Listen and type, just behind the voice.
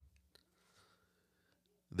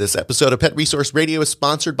This episode of Pet Resource Radio is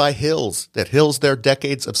sponsored by Hills. At Hills, their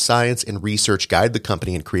decades of science and research guide the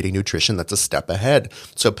company in creating nutrition that's a step ahead,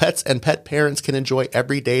 so pets and pet parents can enjoy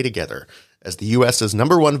every day together. As the U.S.'s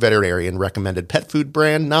 #1 veterinarian recommended pet food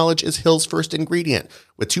brand, knowledge is Hill's first ingredient,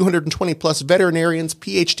 with 220 plus veterinarians,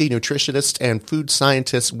 PhD nutritionists, and food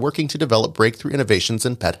scientists working to develop breakthrough innovations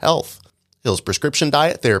in pet health. Hill's Prescription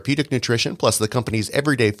Diet, Therapeutic Nutrition, plus the company's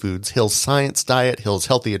everyday foods, Hill's Science Diet, Hill's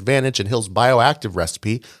Healthy Advantage, and Hill's Bioactive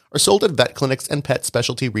Recipe are sold at vet clinics and pet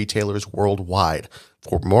specialty retailers worldwide.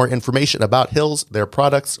 For more information about Hill's, their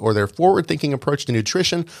products, or their forward-thinking approach to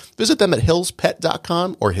nutrition, visit them at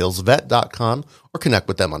hillspet.com or hillsvet.com or connect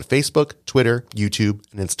with them on Facebook, Twitter, YouTube,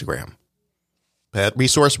 and Instagram. Pet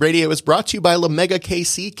Resource Radio is brought to you by La Mega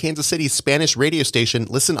KC, Kansas City's Spanish radio station.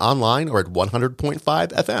 Listen online or at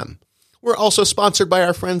 100.5 FM. We're also sponsored by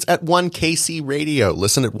our friends at 1KC Radio.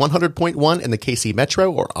 Listen at 100.1 in the KC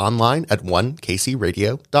Metro or online at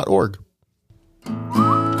 1kcradio.org.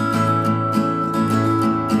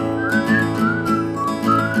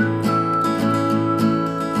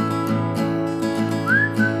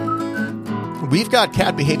 We've got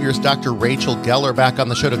cat behaviorist Dr. Rachel Geller back on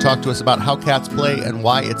the show to talk to us about how cats play and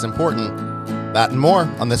why it's important. That and more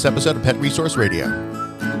on this episode of Pet Resource Radio.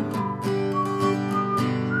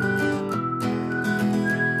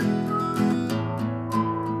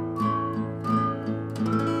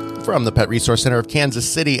 From the Pet Resource Center of Kansas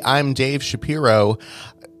City, I'm Dave Shapiro.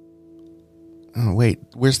 Oh, wait,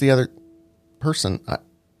 where's the other person?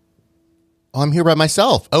 I'm here by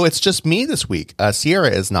myself. Oh, it's just me this week. Sierra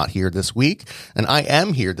is not here this week, and I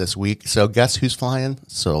am here this week, so guess who's flying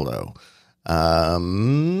solo?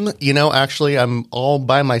 Actually, I'm all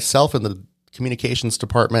by myself in the communications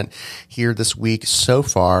department here this week so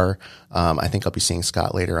far. I think I'll be seeing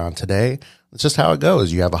Scott later on today. It's just how it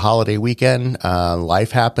goes. You have a holiday weekend,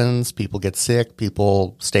 life happens, people get sick,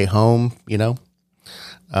 people stay home,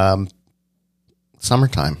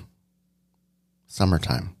 summertime.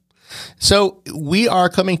 So we are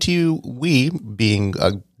coming to you, we being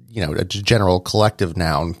a general collective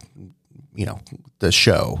noun, the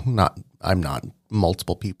show, I'm not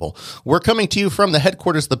multiple people. We're coming to you from the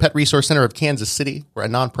headquarters of the Pet Resource Center of Kansas City. We're a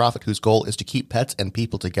nonprofit whose goal is to keep pets and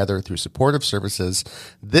people together through supportive services.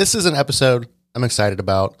 This is an episode I'm excited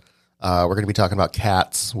about. We're going to be talking about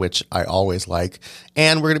cats, which I always like,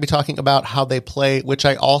 and we're going to be talking about how they play, which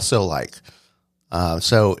I also like.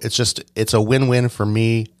 So it's a win-win for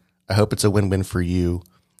me. I hope it's a win-win for you.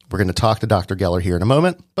 We're going to talk to Dr. Geller here in a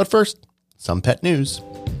moment, but first, some pet news.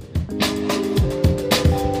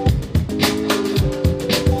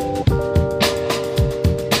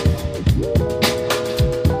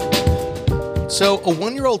 So, a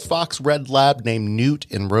 1-year-old fox red lab named Newt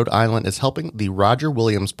in Rhode Island is helping the Roger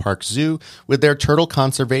Williams Park Zoo with their turtle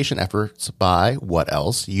conservation efforts by, what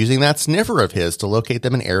else, using that sniffer of his to locate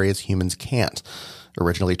them in areas humans can't.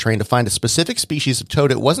 Originally trained to find a specific species of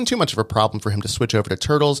toad, it wasn't too much of a problem for him to switch over to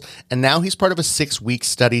turtles, and now he's part of a 6-week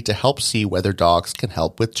study to help see whether dogs can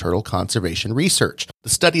help with turtle conservation research. The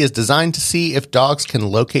study is designed to see if dogs can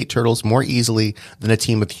locate turtles more easily than a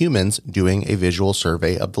team of humans doing a visual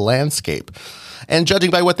survey of the landscape. And judging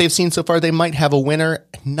by what they've seen so far, they might have a winner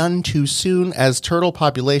none too soon as turtle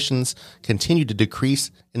populations continue to decrease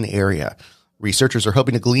in the area. Researchers are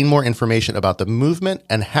hoping to glean more information about the movement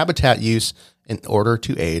and habitat use in order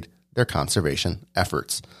to aid their conservation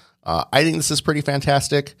efforts. I think this is pretty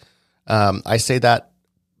fantastic. I say that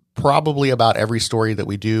probably about every story that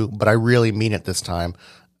we do, but I really mean it this time.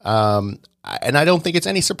 And I don't think it's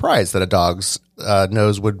any surprise that a dog's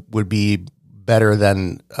nose would be better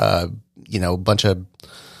than a bunch of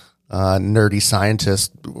nerdy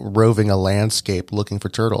scientists roving a landscape looking for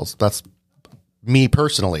turtles. That's me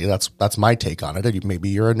personally. That's my take on it. Maybe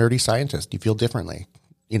you're a nerdy scientist. You feel differently.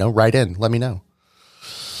 Write in. Let me know.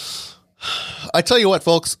 I tell you what,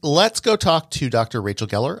 folks, let's go talk to Dr. Rachel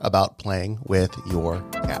Geller about playing with your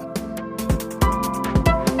cat.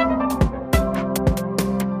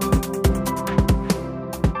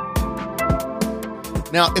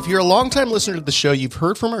 Now, if you're a longtime listener to the show, you've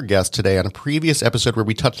heard from our guest today on a previous episode where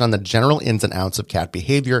we touched on the general ins and outs of cat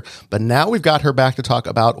behavior, but now we've got her back to talk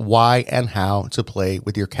about why and how to play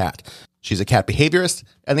with your cat. She's a cat behaviorist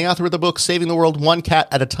and the author of the book Saving the World One Cat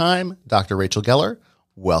at a Time. Dr. Rachel Geller,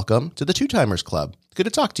 welcome to the Two Timers Club. Good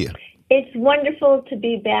to talk to you. It's wonderful to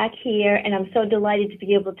be back here, and I'm so delighted to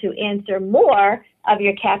be able to answer more of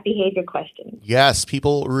your cat behavior questions. Yes,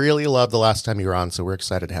 people really loved the last time you were on, so we're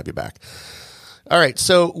excited to have you back. All right,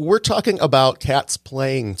 so we're talking about cats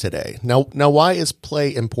playing today. Now, why is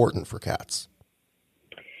play important for cats?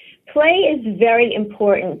 Play is very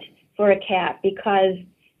important for a cat because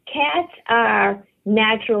cats are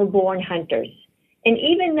natural born hunters. And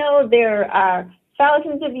even though there are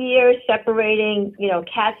thousands of years separating,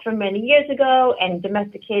 cats from many years ago and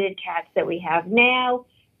domesticated cats that we have now,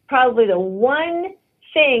 probably the one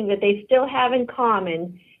thing that they still have in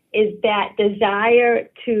common is that desire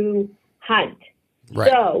to hunt.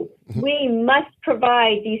 Right. So we must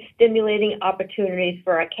provide these stimulating opportunities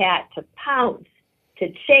for a cat to pounce, to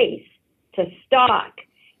chase, to stalk,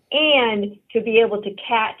 and to be able to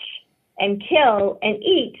catch and kill and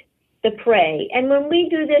eat the prey. And when we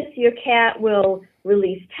do this, your cat will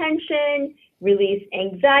release tension, release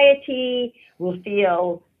anxiety, will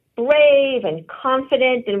feel brave and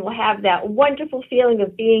confident, and will have that wonderful feeling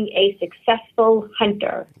of being a successful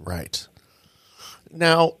hunter. Right.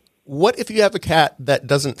 Now, what if you have a cat that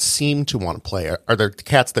doesn't seem to want to play? Are there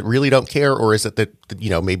cats that really don't care, or is it that,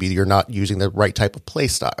 maybe you're not using the right type of play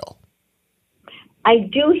style? I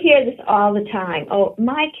do hear this all the time. Oh,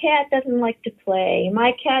 my cat doesn't like to play.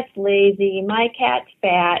 My cat's lazy. My cat's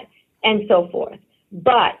fat, and so forth.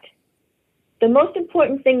 But the most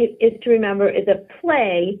important thing is to remember is that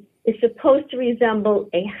play is supposed to resemble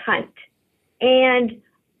a hunt. And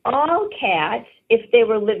all cats, if they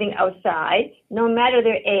were living outside, no matter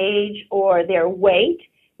their age or their weight,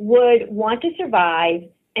 would want to survive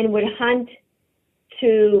and would hunt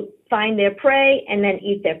to find their prey and then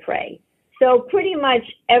eat their prey. So pretty much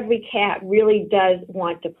every cat really does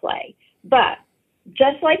want to play. But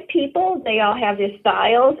just like people, they all have their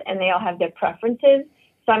styles and they all have their preferences.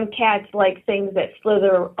 Some cats like things that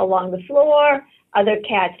slither along the floor. Other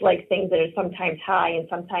cats like things that are sometimes high and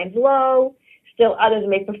sometimes low. Still others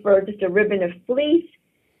may prefer just a ribbon of fleece.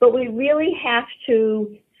 But we really have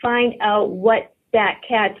to find out what that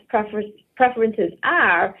cat's preferences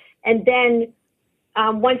are, and then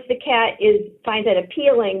once the cat finds that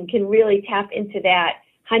appealing, can really tap into that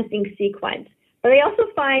hunting sequence. But I also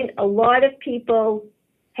find a lot of people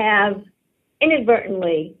have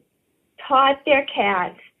inadvertently taught their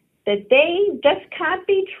cats that they just can't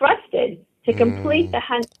be trusted to complete the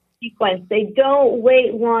hunt sequence. They don't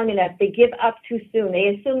wait long enough. They give up too soon. They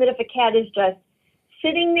assume that if a cat is just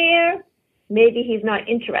sitting there, maybe he's not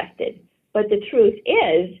interested. But the truth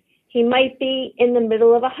is, he might be in the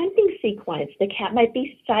middle of a hunting sequence. The cat might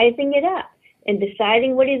be sizing it up and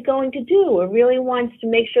deciding what he's going to do, or really wants to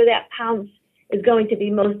make sure that pounce is going to be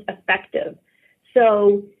most effective.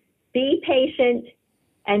 So be patient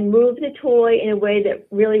and move the toy in a way that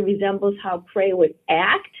really resembles how prey would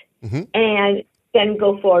act, and then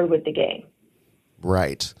go forward with the game.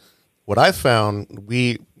 Right. What I've found,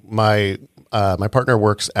 my partner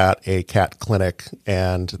works at a cat clinic,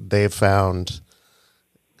 and they've found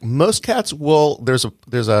most cats there's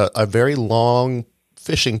a very long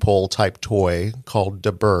fishing pole type toy called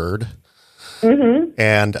Da Bird,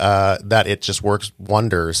 and that it just works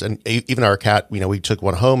wonders. And even our cat, we took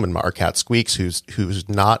one home, and our cat Squeaks, who's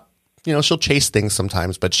not, she'll chase things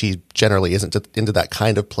sometimes, but she generally isn't into that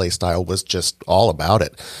kind of play style, was just all about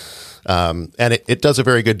it. And it does a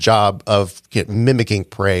very good job of mimicking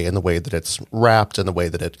prey in the way that it's wrapped and the way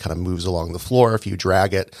that it kind of moves along the floor if you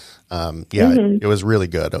drag it. It was really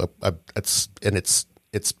good. It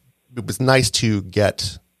was nice to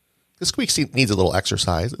get. The Squeak needs a little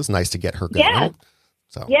exercise. It was nice to get her going. Yes.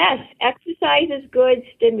 So. Yes, exercise is good.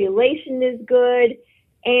 Stimulation is good.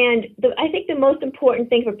 And I think the most important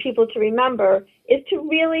thing for people to remember is to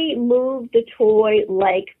really move the toy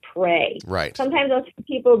like prey. Right. Sometimes I'll see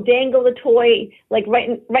people dangle the toy like right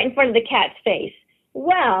in front of the cat's face.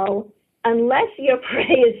 Well, unless your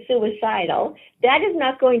prey is suicidal, that is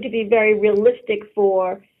not going to be very realistic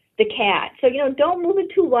for the cat. So, don't move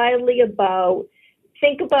it too wildly about.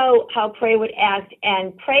 Think about how prey would act,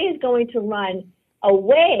 and prey is going to run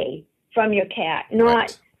away from your cat,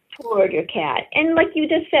 not toward your cat. And like you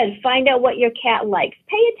just said, find out what your cat likes.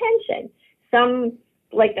 Pay attention. Some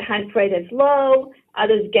like to hunt prey that's low.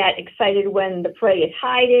 Others get excited when the prey is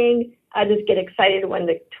hiding. Others get excited when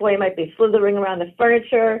the toy might be slithering around the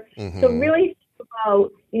furniture. So really think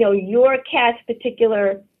about, your cat's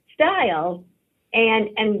particular style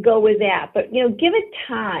and go with that. But, give it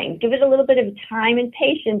time. Give it a little bit of time and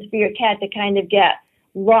patience for your cat to kind of get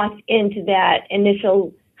lost into that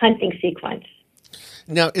initial hunting sequence.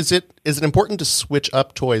 Now, is it important to switch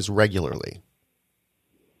up toys regularly?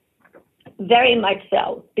 Very much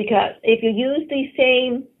so, because if you use the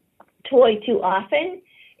same toy too often,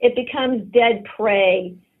 it becomes dead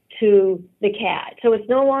prey to the cat. So it's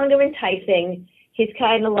no longer enticing. He's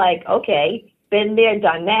kind of like, okay, been there,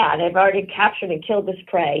 done that. I've already captured and killed this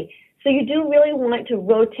prey. So you do really want to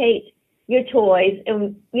rotate your toys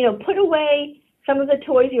and, put away some of the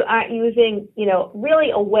toys you aren't using, really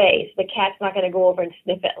away, so the cat's not going to go over and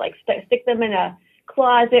sniff it. Like stick them in a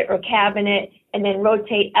closet or cabinet and then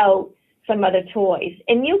rotate out some other toys.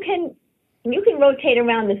 And you can rotate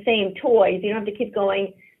around the same toys. You don't have to keep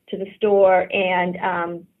going to the store and,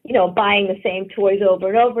 buying the same toys over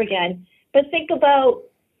and over again. But think about,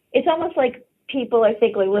 it's almost like people, I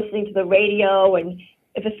think, like listening to the radio, and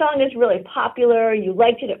if a song is really popular, you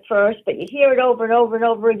liked it at first, but you hear it over and over and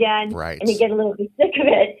over again, right, and you get a little bit sick of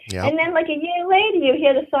it. Yep. And then like a year later, you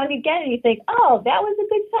hear the song again, and you think, oh, that was a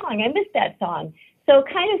good song. I missed that song. So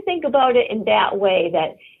kind of think about it in that way,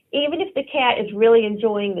 that even if the cat is really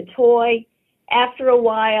enjoying the toy, after a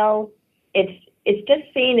while, it's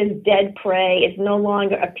just seen as dead prey. It's no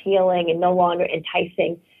longer appealing and no longer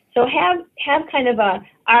enticing. So have kind of a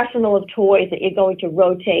arsenal of toys that you're going to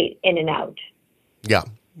rotate in and out. Yeah.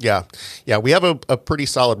 We have a pretty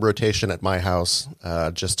solid rotation at my house,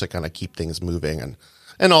 just to kind of keep things moving,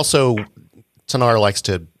 and also Tanar likes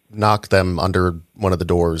to knock them under one of the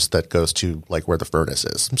doors that goes to like where the furnace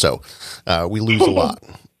is. So we lose a lot.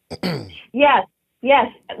 Yes.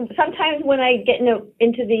 Sometimes when I get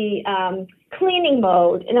into the cleaning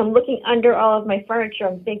mode and I'm looking under all of my furniture,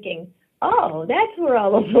 I'm thinking, oh, that's where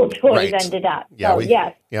all those little toys ended up. Yeah,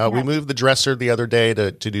 so, we moved the dresser the other day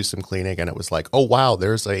to do some cleaning, and it was like, oh, wow,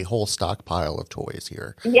 there's a whole stockpile of toys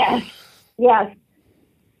here. Yes.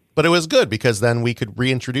 But it was good because then we could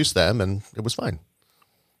reintroduce them, and it was fine.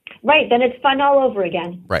 Right, then it's fun all over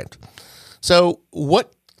again. Right. So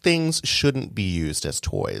what things shouldn't be used as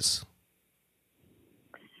toys?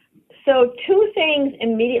 So two things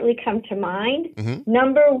immediately come to mind. Mm-hmm.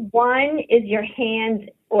 Number one is your hands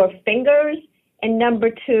or fingers, and number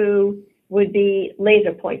two would be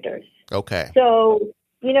laser pointers. Okay. So,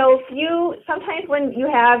 sometimes when you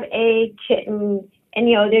have a kitten and,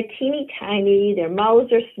 they're teeny tiny, their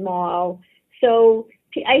mouths are small. So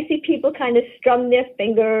I see people kind of strum their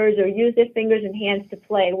fingers or use their fingers and hands to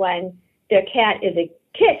play when their cat is a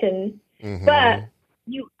kitten. Mm-hmm. But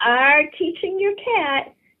you are teaching your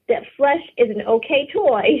cat that flesh is an okay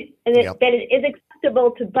toy and that it is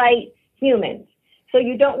acceptable to bite humans. So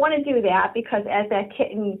you don't want to do that, because as that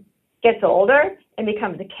kitten gets older and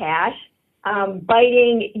becomes a cat,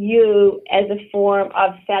 biting you as a form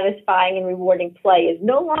of satisfying and rewarding play is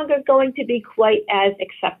no longer going to be quite as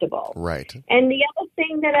acceptable. Right. And the other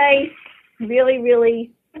thing that I really,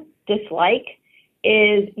 really dislike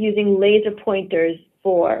is using laser pointers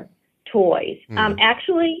for toys.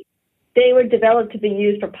 Actually, they were developed to be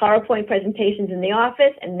used for PowerPoint presentations in the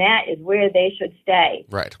office, and that is where they should stay.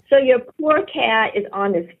 Right. So your poor cat is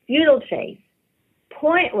on this futile chase,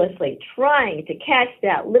 pointlessly trying to catch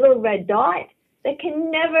that little red dot that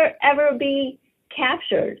can never, ever be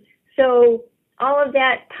captured. So all of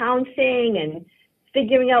that pouncing and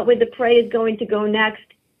figuring out where the prey is going to go next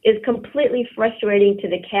is completely frustrating to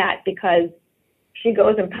the cat, because she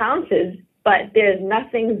goes and pounces, but there's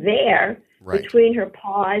nothing there between her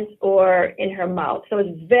paws or in her mouth. So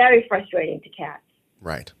it's very frustrating to cats.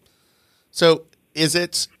 Right. So is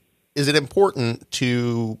it important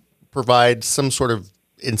to provide some sort of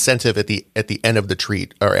incentive at the end of the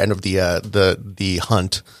treat or end of the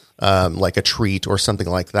hunt, like a treat or something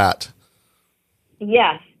like that?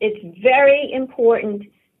 Yes, it's very important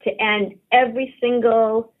to end every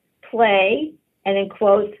single play, and in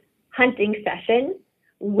quotes, hunting session,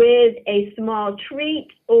 with a small treat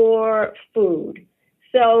or food.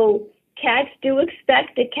 So cats do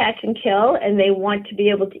expect to catch and kill, and they want to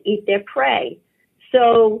be able to eat their prey.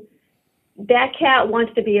 So that cat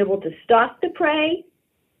wants to be able to stalk the prey,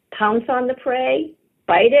 pounce on the prey,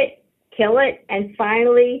 bite it, kill it, and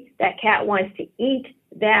finally that cat wants to eat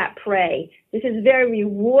that prey. This is very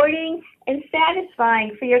rewarding and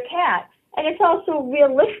satisfying for your cat. And it's also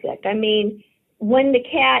realistic. I mean, when the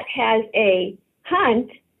cat has a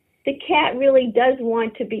hunt, the cat really does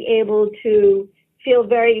want to be able to feel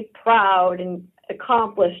very proud and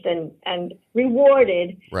accomplished and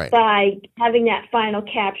rewarded by having that final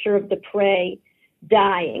capture of the prey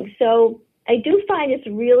dying. So I do find it's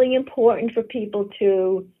really important for people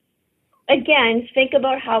to, again, think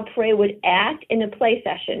about how prey would act in a play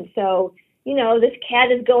session. So, this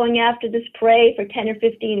cat is going after this prey for 10 or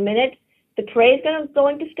 15 minutes. The prey is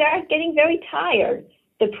going to start getting very tired.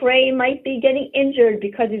 The prey might be getting injured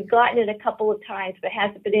because he's gotten it a couple of times but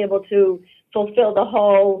hasn't been able to fulfill the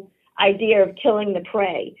whole idea of killing the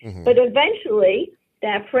prey. Mm-hmm. But eventually,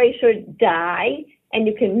 that prey should die, and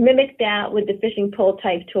you can mimic that with the fishing pole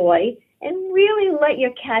type toy and really let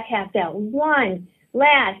your cat have that one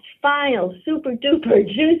last, final, super duper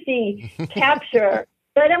juicy capture.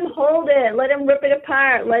 Let him hold it, let him rip it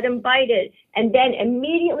apart, let him bite it, and then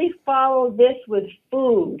immediately follow this with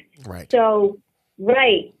food. Right. So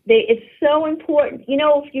Right. It's so important. You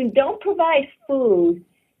know, if you don't provide food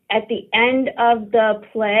at the end of the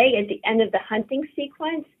play, at the end of the hunting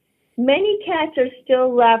sequence, many cats are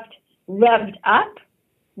still left revved up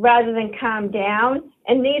rather than calm down.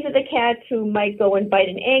 And these are the cats who might go and bite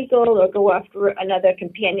an ankle or go after another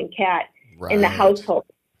companion cat in the household.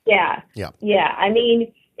 Yeah. Yeah. I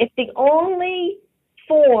mean, if the only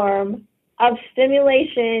form of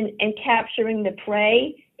stimulation and capturing the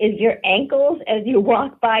prey is your ankles as you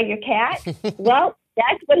walk by your cat, well,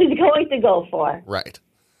 that's what it's going to go for. Right.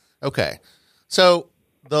 Okay. So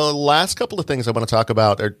the last couple of things I want to talk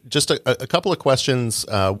about are just a couple of questions,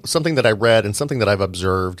 something that I read and something that I've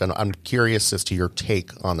observed, and I'm curious as to your take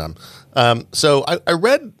on them. So I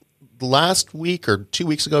read last week or 2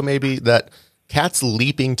 weeks ago maybe that cats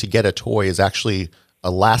leaping to get a toy is actually a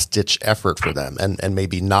last-ditch effort for them and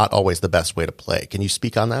maybe not always the best way to play. Can you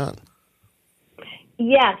speak on that?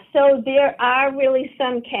 Yeah, so there are really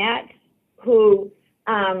some cats who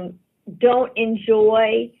don't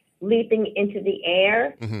enjoy leaping into the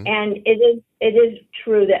air, and it is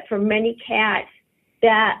true that for many cats,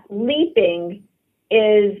 that leaping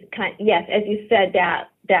is yes, as you said,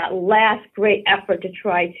 that last great effort to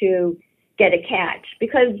try to get a catch,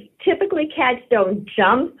 because typically cats don't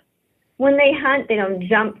jump when they hunt. They don't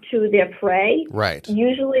jump to their prey. Right.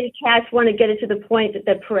 Usually, cats want to get it to the point that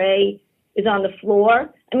the prey is on the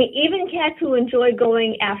floor. I mean, even cats who enjoy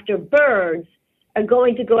going after birds are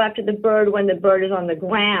going to go after the bird when the bird is on the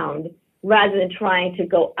ground rather than trying to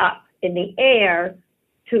go up in the air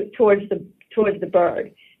towards the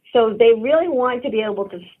bird. So they really want to be able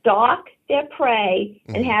to stalk their prey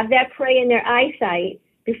and have that prey in their eyesight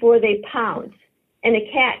before they pounce. And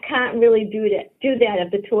a cat can't really do that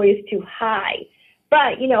if the toy is too high.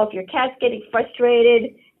 But, you know, if your cat's getting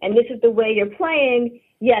frustrated and this is the way you're playing,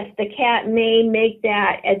 yes, the cat may make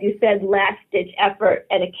that, as you said, last-ditch effort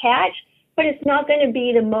at a catch, but it's not going to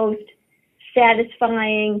be the most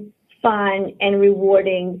satisfying, fun, and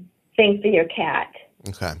rewarding thing for your cat.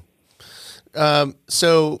 Okay.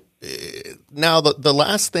 So now the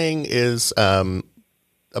last thing is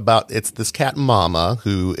it's this cat Mama,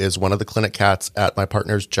 who is one of the clinic cats at my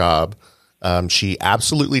partner's job. She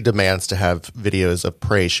absolutely demands to have videos of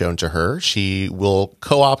prey shown to her. She will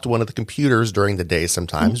co-opt one of the computers during the day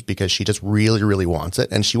sometimes because she just really, really wants it,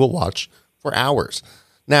 and she will watch for hours.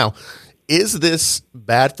 Now, is this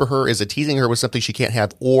bad for her? Is it teasing her with something she can't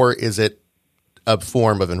have, or is it a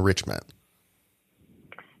form of enrichment?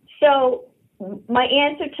 So my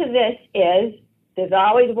answer to this is there's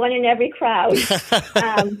always one in every crowd.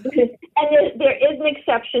 And there is an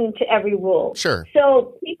exception to every rule. Sure.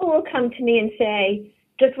 So people will come to me and say,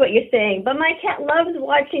 just what you're saying, but my cat loves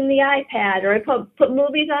watching the iPad, or I put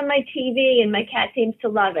movies on my TV and my cat seems to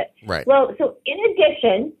love it. Right. Well, so in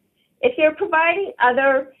addition, if you're providing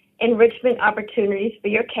other enrichment opportunities for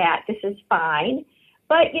your cat, this is fine.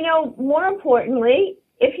 But, you know, more importantly,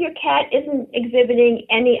 if your cat isn't exhibiting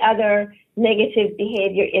any other negative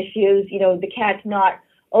behavior issues, you know, the cat's not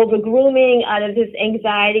over-grooming out of his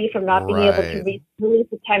anxiety from not being able to release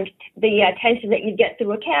the attention that you get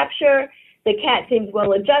through a capture, the cat seems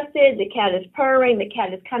well-adjusted, the cat is purring, the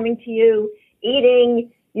cat is coming to you,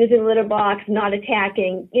 eating, using litter box, not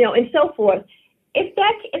attacking, you know, and so forth. If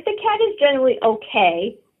the cat is generally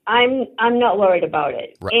okay, I'm not worried about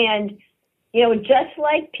it. Right. And, you know, just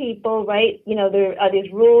like people, right, you know, there are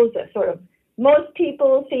these rules that sort of most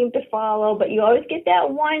people seem to follow, but you always get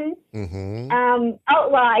that one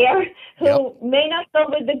outlier who may not go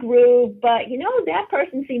with the groove, but, you know, that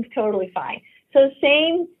person seems totally fine. So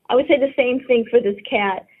I would say the same thing for this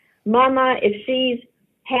cat. Mama, if she's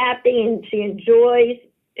happy and she enjoys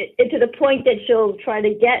it to the point that she'll try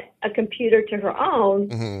to get a computer to her own,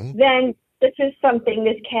 then this is something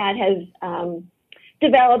this cat has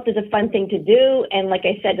developed as a fun thing to do. And like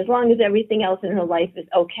I said, as long as everything else in her life is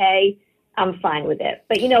okay, I'm fine with it.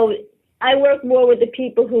 But, you know, I work more with the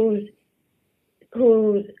people who's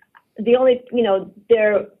the only, you know,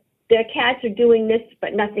 their cats are doing this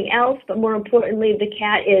but nothing else. But more importantly, the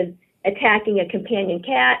cat is attacking a companion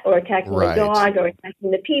cat or attacking a dog or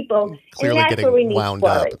attacking the people. Clearly and that's getting where we need wound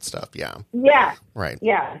worry. up and stuff. Yeah. Yeah. Right.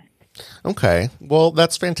 Yeah. Okay. Well,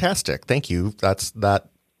 that's fantastic. Thank you. Got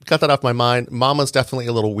that off my mind. Mama's definitely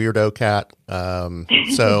a little weirdo cat.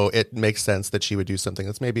 So it makes sense that she would do something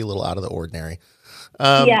that's maybe a little out of the ordinary.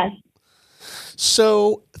 Yes.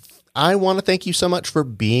 So I want to thank you so much for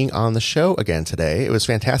being on the show again today. It was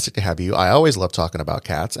fantastic to have you. I always love talking about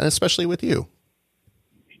cats, and especially with you.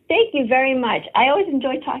 Thank you very much. I always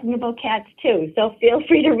enjoy talking about cats too. So feel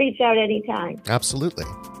free to reach out anytime. Absolutely.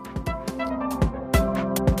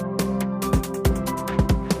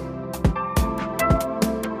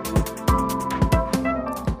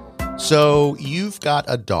 So you've got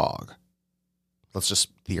a dog. Let's just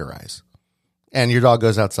theorize. And your dog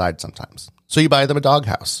goes outside sometimes. So you buy them a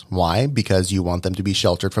doghouse. Why? Because you want them to be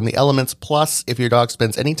sheltered from the elements. Plus, if your dog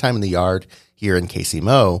spends any time in the yard here in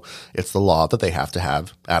KCMO, it's the law that they have to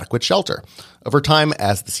have adequate shelter. Over time,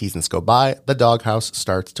 as the seasons go by, the doghouse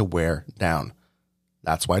starts to wear down.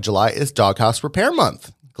 That's why July is Doghouse Repair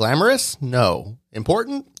Month. Glamorous? No.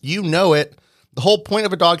 Important? You know it. The whole point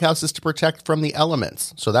of a doghouse is to protect from the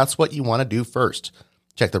elements. So that's what you want to do first.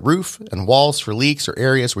 Check the roof and walls for leaks or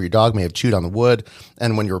areas where your dog may have chewed on the wood.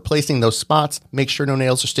 And when you're replacing those spots, make sure no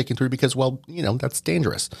nails are sticking through because, well, that's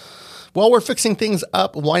dangerous. While we're fixing things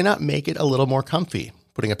up, why not make it a little more comfy?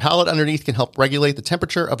 Putting a pallet underneath can help regulate the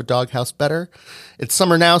temperature of a doghouse better. It's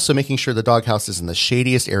summer now, so making sure the doghouse is in the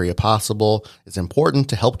shadiest area possible is important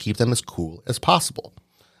to help keep them as cool as possible.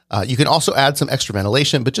 You can also add some extra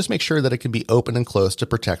ventilation, but just make sure that it can be open and closed to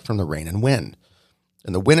protect from the rain and wind.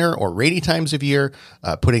 In the winter or rainy times of year,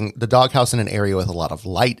 putting the doghouse in an area with a lot of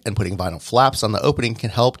light and putting vinyl flaps on the opening can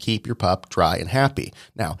help keep your pup dry and happy.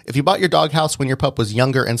 Now, if you bought your doghouse when your pup was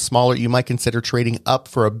younger and smaller, you might consider trading up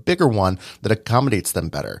for a bigger one that accommodates them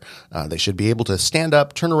better. They should be able to stand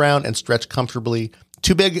up, turn around, and stretch comfortably.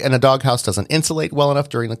 Too big and a doghouse doesn't insulate well enough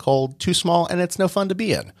during the cold. Too small and it's no fun to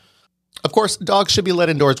be in. Of course, dogs should be let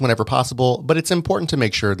indoors whenever possible, but it's important to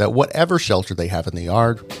make sure that whatever shelter they have in the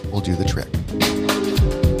yard will do the trick.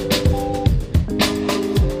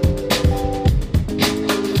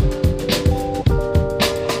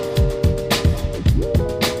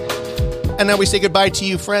 And now we say goodbye to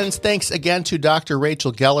you, friends. Thanks again to Dr.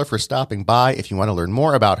 Rachel Geller for stopping by. If you want to learn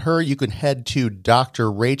more about her, you can head to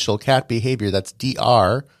Dr. Rachel Cat Behavior. That's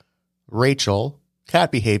Dr. Rachel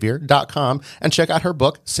catbehavior.com and check out her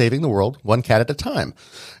book, Saving the World, One Cat at a Time.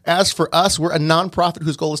 As for us, we're a nonprofit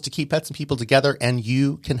whose goal is to keep pets and people together, and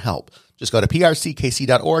you can help. Just go to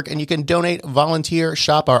prckc.org and you can donate, volunteer,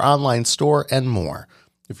 shop our online store, and more.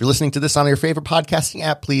 If you're listening to this on your favorite podcasting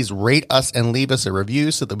app, please rate us and leave us a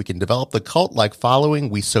review so that we can develop the cult-like following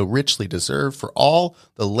we so richly deserve for all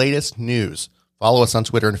the latest news. Follow us on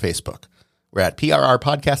Twitter and Facebook. We're at PRR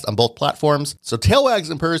Podcast on both platforms. So tail wags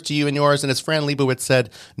and purrs to you and yours. And as Fran Lebowitz said,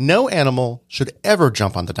 no animal should ever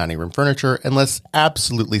jump on the dining room furniture unless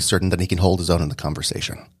absolutely certain that he can hold his own in the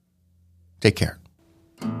conversation. Take care.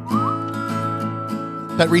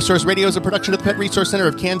 Pet Resource Radio is a production of the Pet Resource Center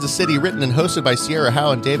of Kansas City, written and hosted by Sierra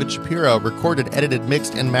Howe and David Shapiro, recorded, edited,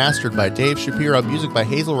 mixed, and mastered by Dave Shapiro, music by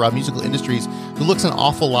Hazel Raw Musical Industries, who looks an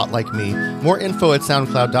awful lot like me. More info at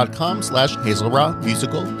soundcloud.com/Hazel Raw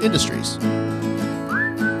Musical Industries.